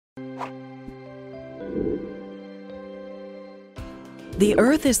The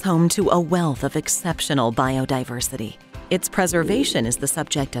Earth is home to a wealth of exceptional biodiversity. Its preservation is the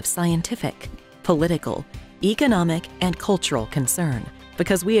subject of scientific, political, economic, and cultural concern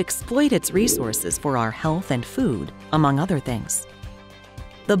because we exploit its resources for our health and food, among other things.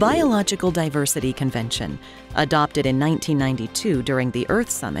 The Biological Diversity Convention, adopted in 1992 during the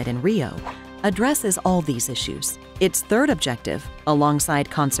Earth Summit in Rio, addresses all these issues. Its third objective, alongside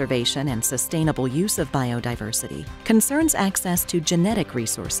conservation and sustainable use of biodiversity, concerns access to genetic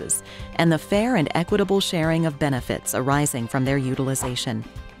resources and the fair and equitable sharing of benefits arising from their utilization.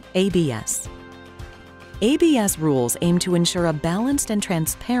 ABS. ABS rules aim to ensure a balanced and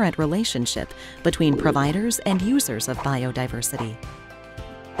transparent relationship between providers and users of biodiversity.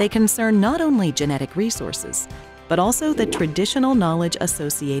 They concern not only genetic resources, but also the traditional knowledge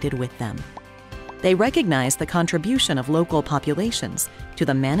associated with them. They recognize the contribution of local populations to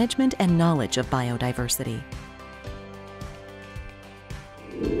the management and knowledge of biodiversity.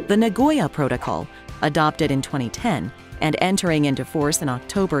 The Nagoya Protocol, adopted in 2010 and entering into force in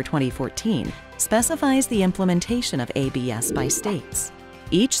October 2014, specifies the implementation of ABS by states.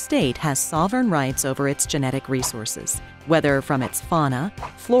 Each state has sovereign rights over its genetic resources, whether from its fauna,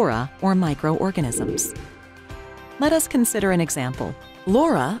 flora, or microorganisms. Let us consider an example.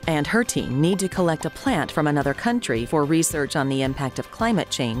 Laura and her team need to collect a plant from another country for research on the impact of climate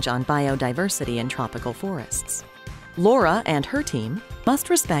change on biodiversity in tropical forests. Laura and her team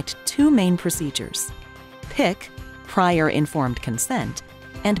must respect two main procedures: PIC, prior informed consent,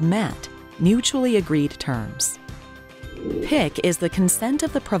 and MAT, mutually agreed terms. PIC is the consent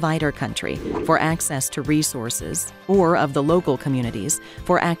of the provider country for access to resources or of the local communities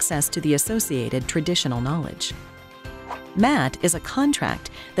for access to the associated traditional knowledge. MAT is a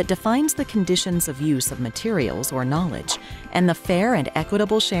contract that defines the conditions of use of materials or knowledge and the fair and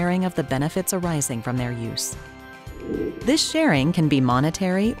equitable sharing of the benefits arising from their use. This sharing can be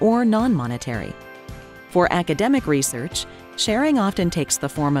monetary or non-monetary. For academic research, sharing often takes the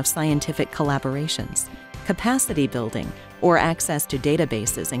form of scientific collaborations, capacity building, or access to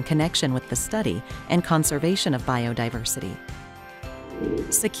databases in connection with the study and conservation of biodiversity.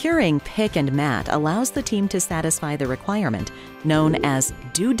 Securing PIC and MAT allows the team to satisfy the requirement known as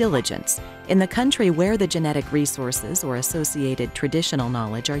due diligence in the country where the genetic resources or associated traditional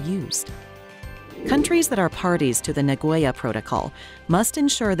knowledge are used. Countries that are parties to the Nagoya Protocol must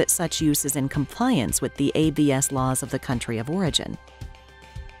ensure that such use is in compliance with the ABS laws of the country of origin.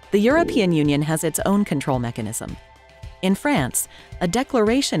 The European Union has its own control mechanism. In France, a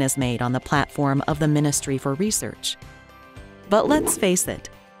declaration is made on the platform of the Ministry for Research. But let's face it,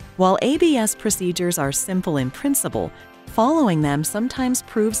 while ABS procedures are simple in principle, following them sometimes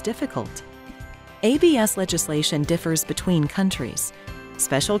proves difficult. ABS legislation differs between countries.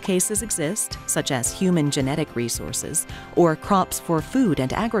 Special cases exist, such as human genetic resources or crops for food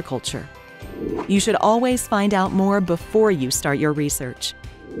and agriculture. You should always find out more before you start your research.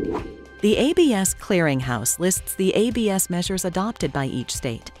 The ABS Clearinghouse lists the ABS measures adopted by each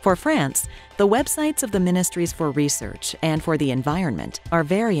state. For France, the websites of the Ministries for Research and for the Environment are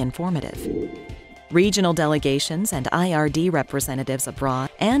very informative. Regional delegations and IRD representatives abroad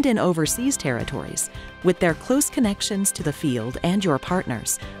and in overseas territories, with their close connections to the field and your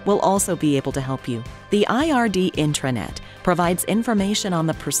partners, will also be able to help you. The IRD intranet provides information on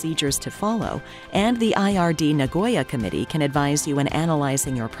the procedures to follow, and the IRD Nagoya Committee can advise you in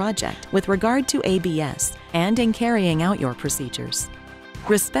analyzing your project with regard to ABS and in carrying out your procedures.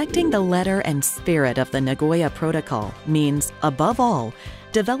 Respecting the letter and spirit of the Nagoya Protocol means, above all,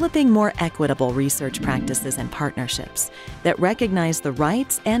 developing more equitable research practices and partnerships that recognize the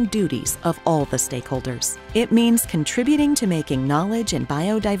rights and duties of all the stakeholders. It means contributing to making knowledge and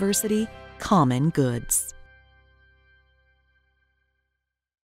biodiversity common goods.